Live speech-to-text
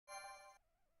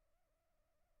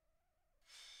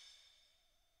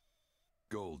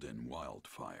in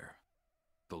Wildfire.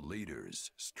 The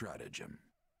leader's stratagem.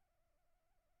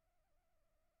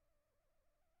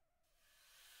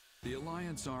 The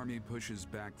Alliance army pushes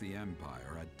back the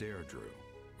Empire at Deirdre,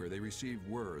 where they receive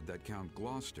word that Count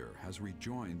Gloucester has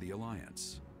rejoined the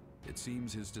Alliance. It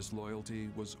seems his disloyalty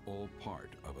was all part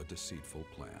of a deceitful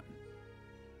plan.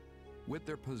 With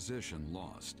their position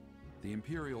lost, the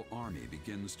Imperial army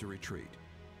begins to retreat.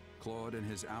 Claude and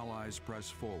his allies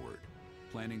press forward,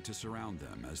 planning to surround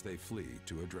them as they flee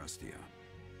to Adrestia.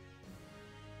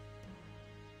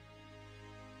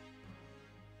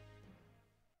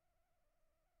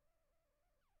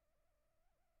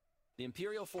 The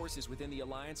Imperial forces within the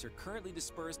Alliance are currently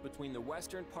dispersed between the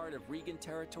western part of Regan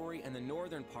territory and the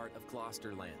northern part of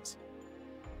Gloucester lands.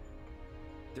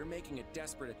 They're making a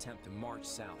desperate attempt to march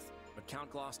south, but Count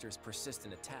Gloucester's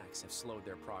persistent attacks have slowed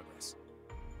their progress.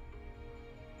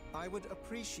 I would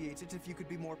appreciate it if you could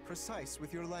be more precise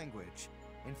with your language.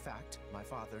 In fact, my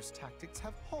father's tactics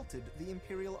have halted the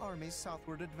Imperial Army's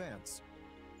southward advance.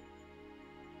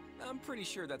 I'm pretty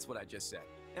sure that's what I just said.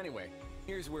 Anyway,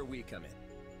 here's where we come in.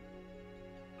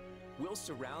 We'll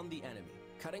surround the enemy,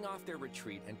 cutting off their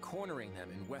retreat and cornering them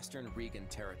in western Regan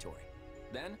territory.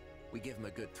 Then, we give them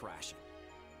a good thrashing.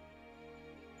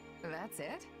 That's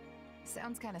it?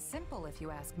 Sounds kinda simple if you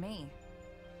ask me.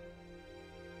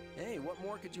 Hey, what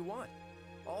more could you want?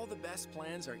 All the best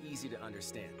plans are easy to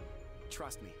understand.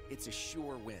 Trust me, it's a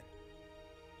sure win.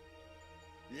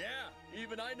 Yeah,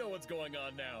 even I know what's going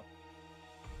on now.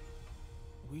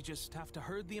 We just have to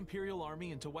herd the Imperial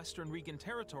Army into Western Regan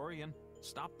territory and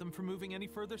stop them from moving any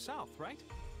further south, right?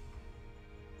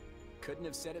 Couldn't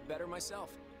have said it better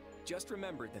myself. Just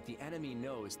remember that the enemy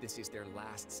knows this is their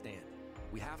last stand.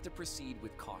 We have to proceed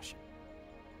with caution.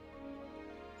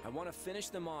 I want to finish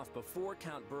them off before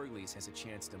Count Burgles has a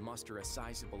chance to muster a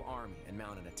sizable army and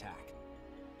mount an attack.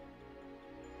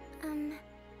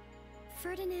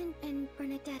 Ferdinand and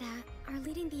Bernadetta are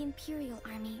leading the Imperial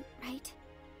Army, right?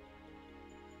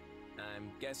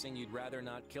 I'm guessing you'd rather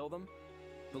not kill them?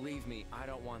 Believe me, I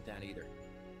don't want that either.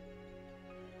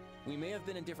 We may have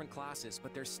been in different classes,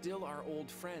 but they're still our old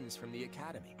friends from the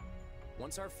Academy.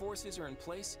 Once our forces are in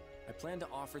place, I plan to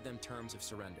offer them terms of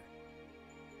surrender.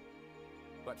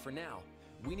 But for now,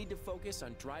 we need to focus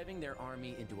on driving their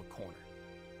army into a corner.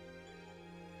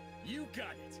 You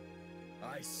got it!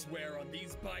 I swear on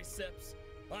these biceps,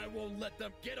 I won't let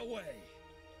them get away!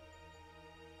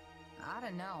 I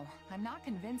don't know. I'm not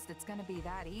convinced it's gonna be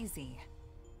that easy.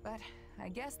 But I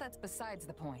guess that's besides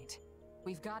the point.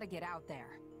 We've got to get out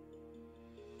there.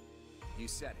 You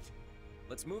said it.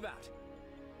 Let's move out.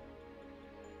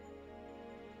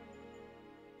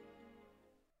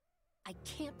 I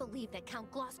can't believe that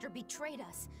Count Gloucester betrayed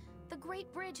us. The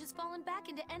Great Bridge has fallen back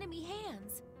into enemy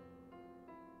hands.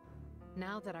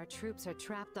 Now that our troops are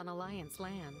trapped on Alliance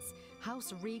lands,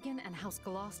 House Regan and House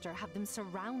Gloucester have them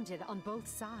surrounded on both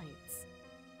sides.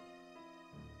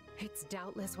 It's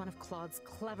doubtless one of Claude's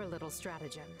clever little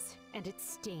stratagems, and it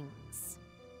stings.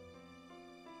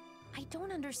 I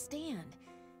don't understand.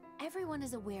 Everyone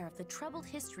is aware of the troubled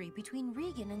history between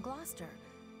Regan and Gloucester.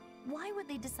 Why would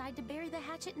they decide to bury the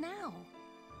hatchet now?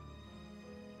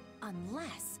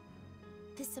 Unless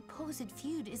this supposed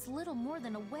feud is little more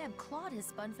than a web Claude has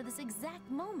spun for this exact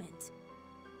moment.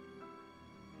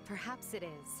 Perhaps it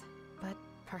is, but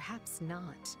perhaps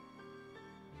not.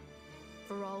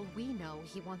 For all we know,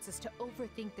 he wants us to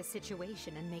overthink the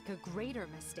situation and make a greater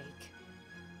mistake.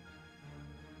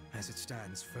 As it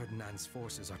stands, Ferdinand's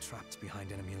forces are trapped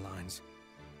behind enemy lines.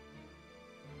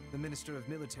 The Minister of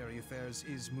Military Affairs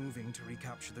is moving to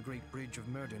recapture the Great Bridge of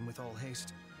Myrddin with all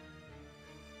haste.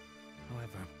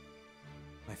 However,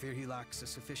 I fear he lacks a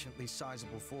sufficiently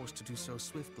sizable force to do so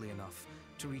swiftly enough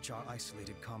to reach our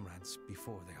isolated comrades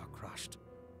before they are crushed.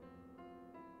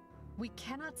 We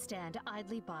cannot stand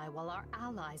idly by while our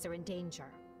allies are in danger.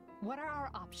 What are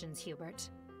our options, Hubert?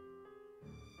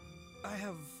 I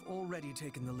have already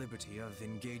taken the liberty of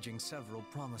engaging several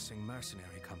promising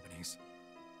mercenary companies.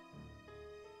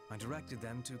 I directed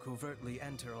them to covertly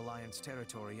enter Alliance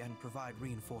territory and provide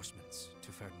reinforcements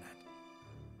to Ferdinand.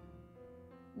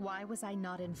 Why was I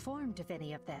not informed of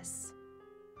any of this?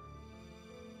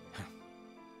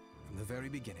 From the very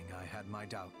beginning, I had my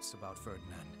doubts about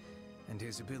Ferdinand and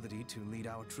his ability to lead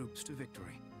our troops to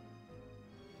victory.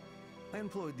 I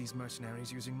employed these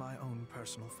mercenaries using my own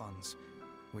personal funds,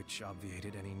 which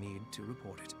obviated any need to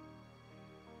report it.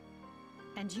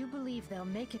 And you believe they'll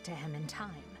make it to him in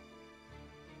time?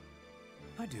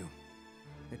 I do.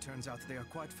 It turns out that they are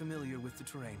quite familiar with the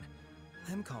terrain.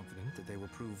 I am confident that they will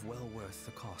prove well worth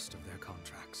the cost of their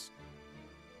contracts.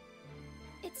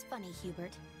 It's funny,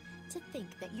 Hubert. To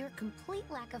think that your complete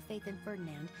lack of faith in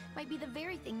Ferdinand might be the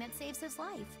very thing that saves his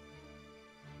life.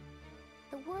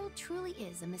 The world truly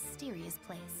is a mysterious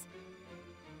place.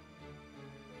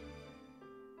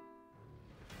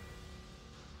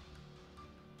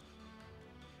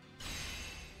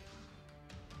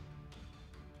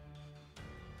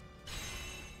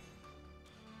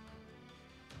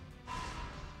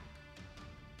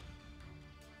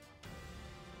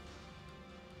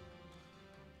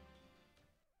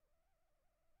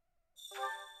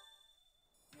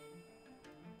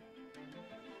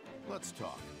 Let's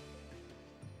talk.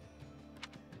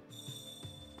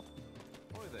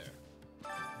 Boy there.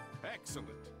 Excellent.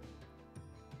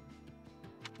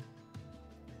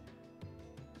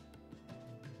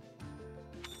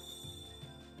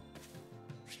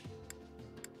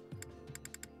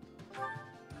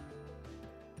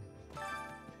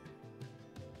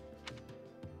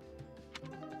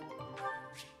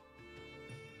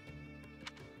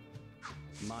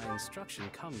 My instruction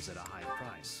comes at a high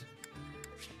price.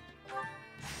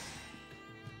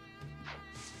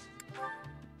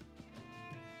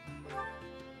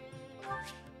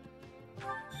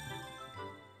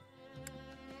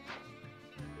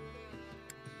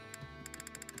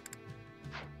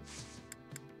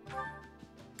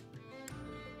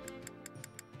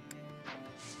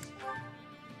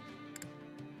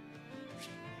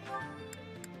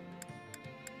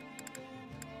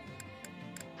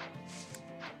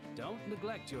 Don't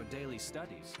neglect your daily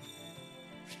studies.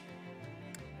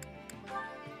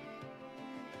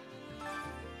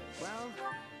 Well,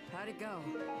 how'd it go?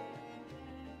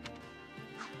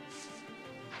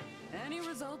 Any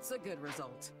result's a good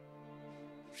result.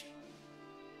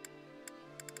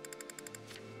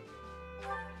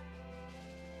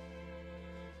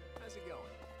 How's it going?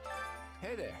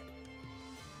 Hey there.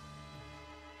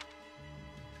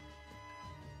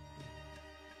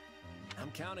 I'm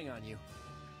counting on you.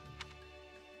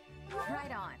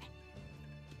 Right on.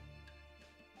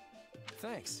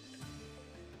 Thanks.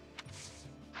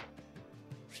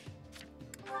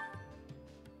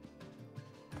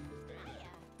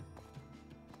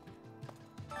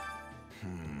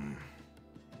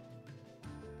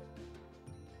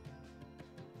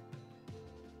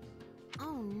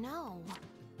 Oh no.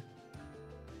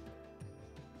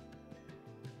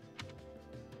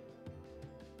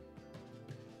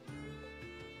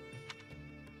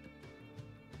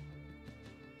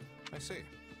 I see.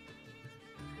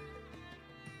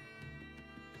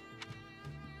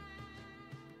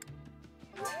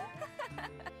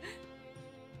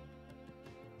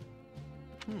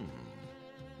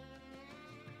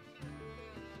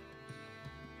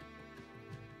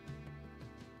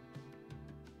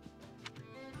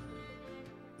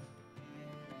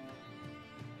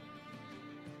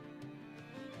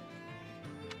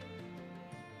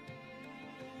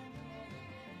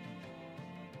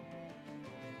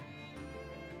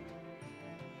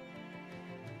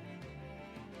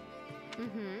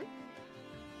 Mm-hmm.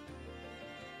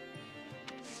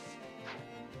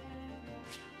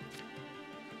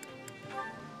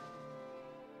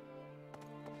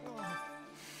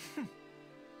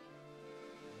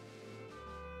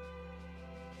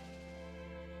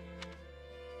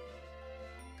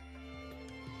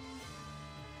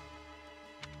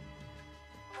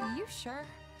 You sure?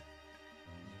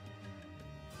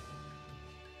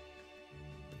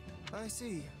 I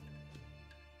see.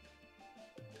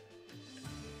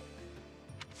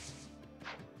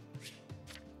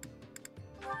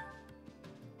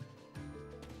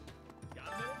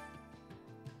 Got a minute?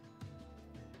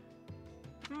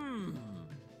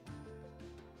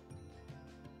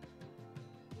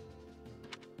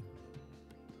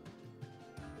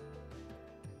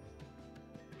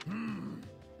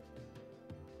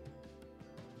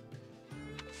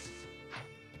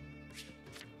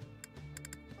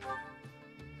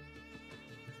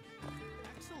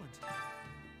 Excellent.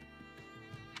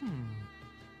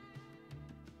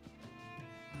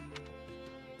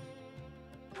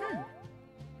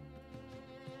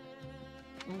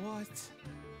 What?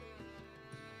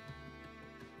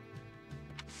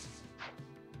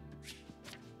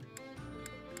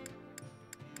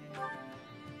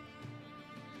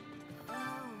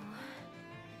 Oh.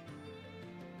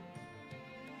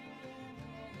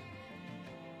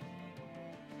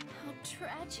 How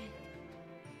tragic.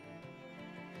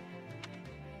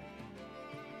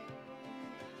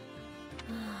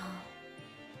 Oh.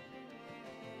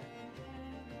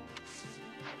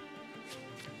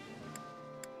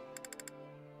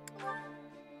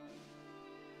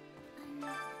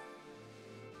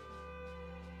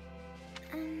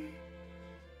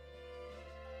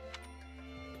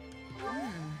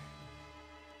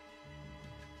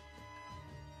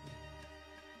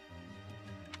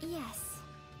 yes.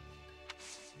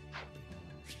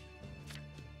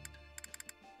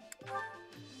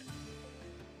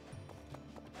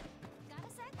 Got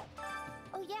a sec?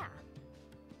 Oh, yeah.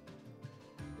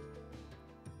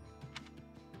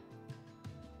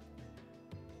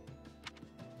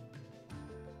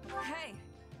 Hey!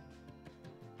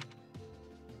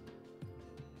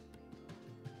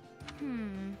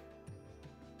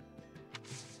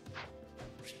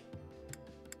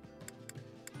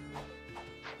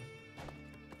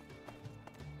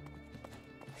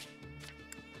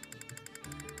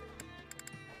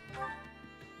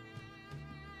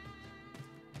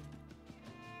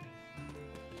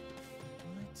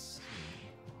 Let's see.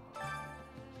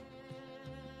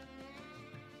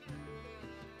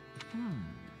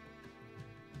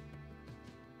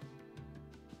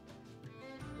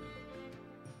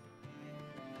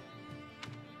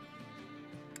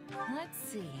 Let's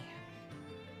see.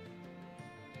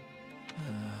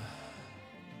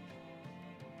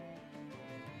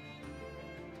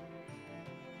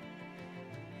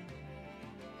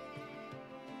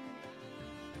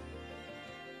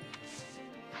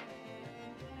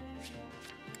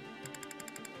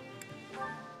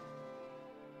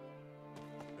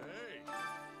 Hey!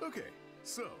 Okay,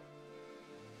 so.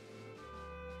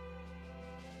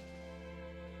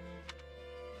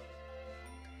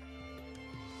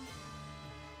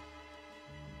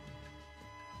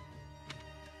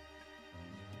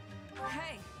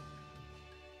 Hey!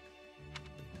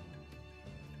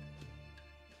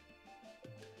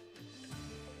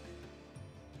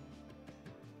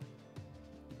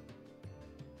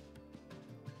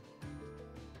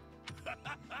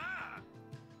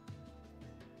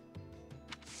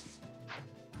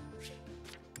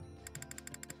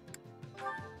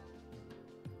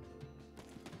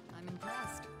 I'm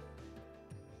impressed.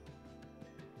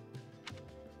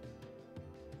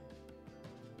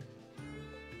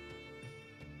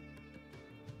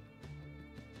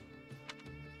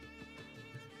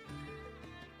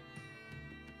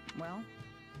 Well?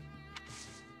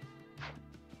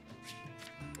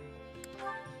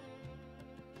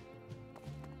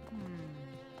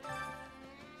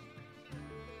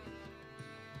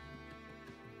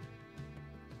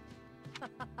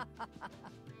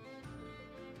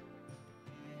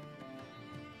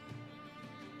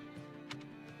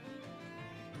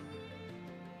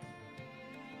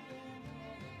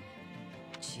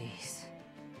 Jeez.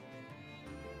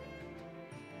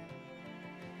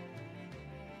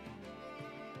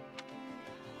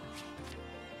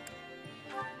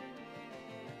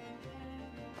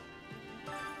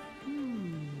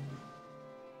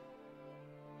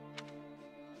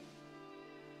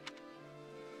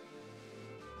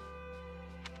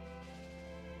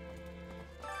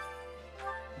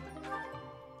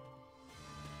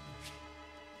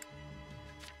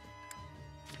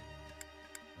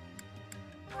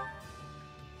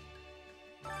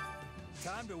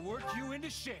 Time to work you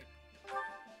into shape.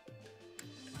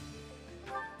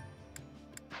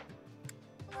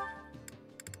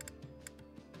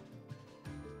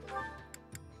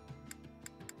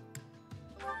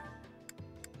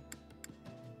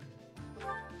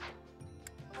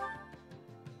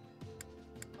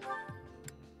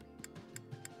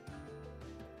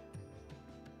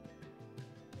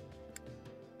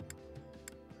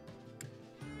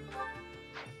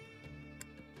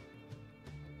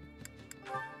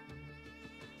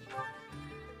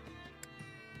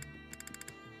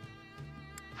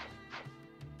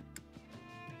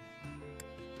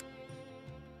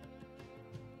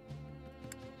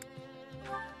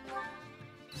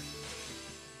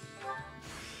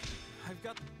 I've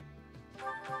got...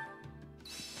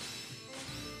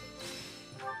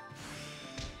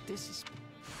 This is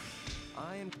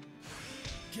I am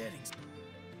getting.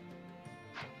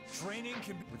 Training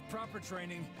can be, with proper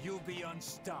training, you'll be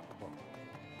unstoppable.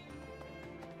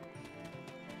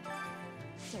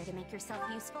 Care to make yourself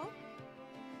useful?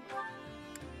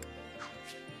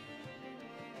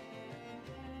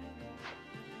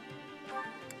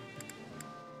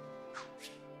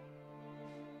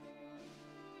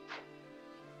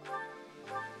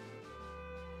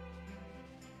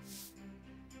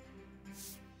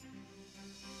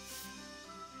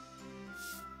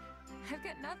 I've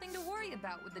got nothing to worry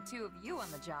about with the two of you on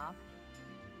the job.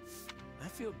 I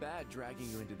feel bad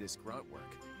dragging you into this grunt work.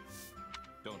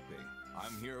 Don't be.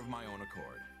 I'm here of my own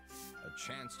accord. A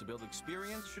chance to build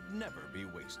experience should never be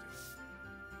wasted.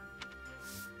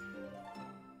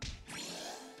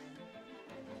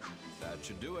 That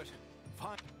should do it.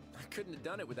 Fine. I couldn't have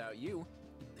done it without you.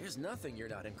 There's nothing you're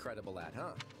not incredible at,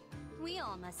 huh? We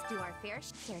all must do our fair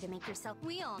share to make yourself.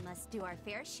 We all must do our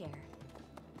fair share.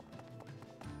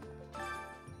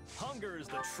 Hunger is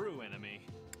the true enemy.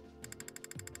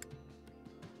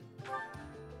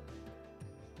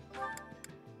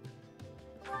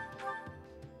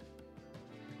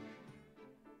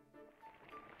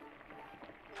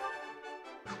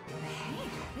 Hey,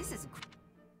 this is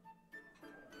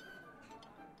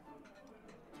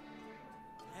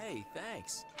Hey,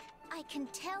 thanks. I can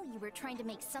tell you were trying to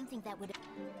make something that would...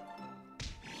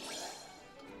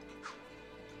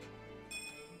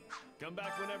 Come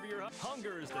back whenever you're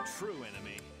hunger is the true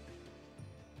enemy.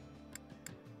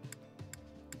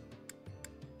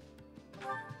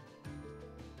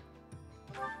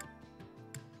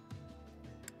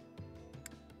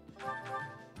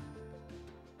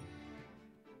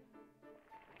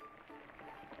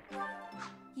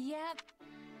 Yep.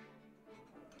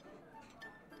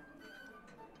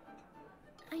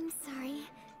 I'm sorry.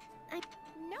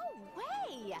 No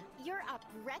way! You're a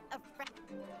breath of fresh...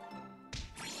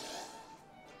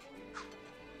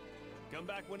 Come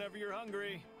back whenever you're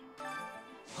hungry.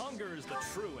 Hunger is the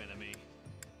true enemy.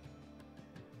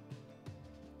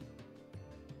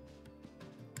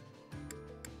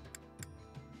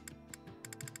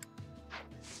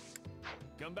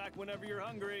 Come back whenever you're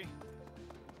hungry.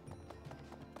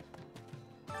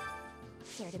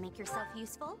 Care to make yourself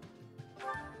useful?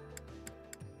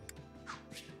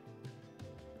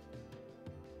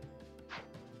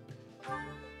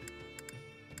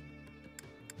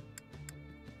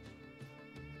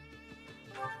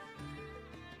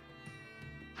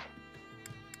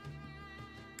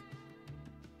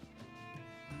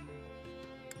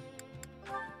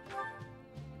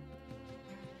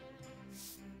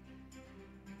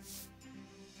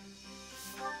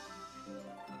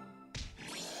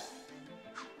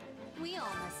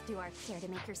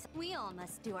 We all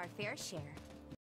must do our share.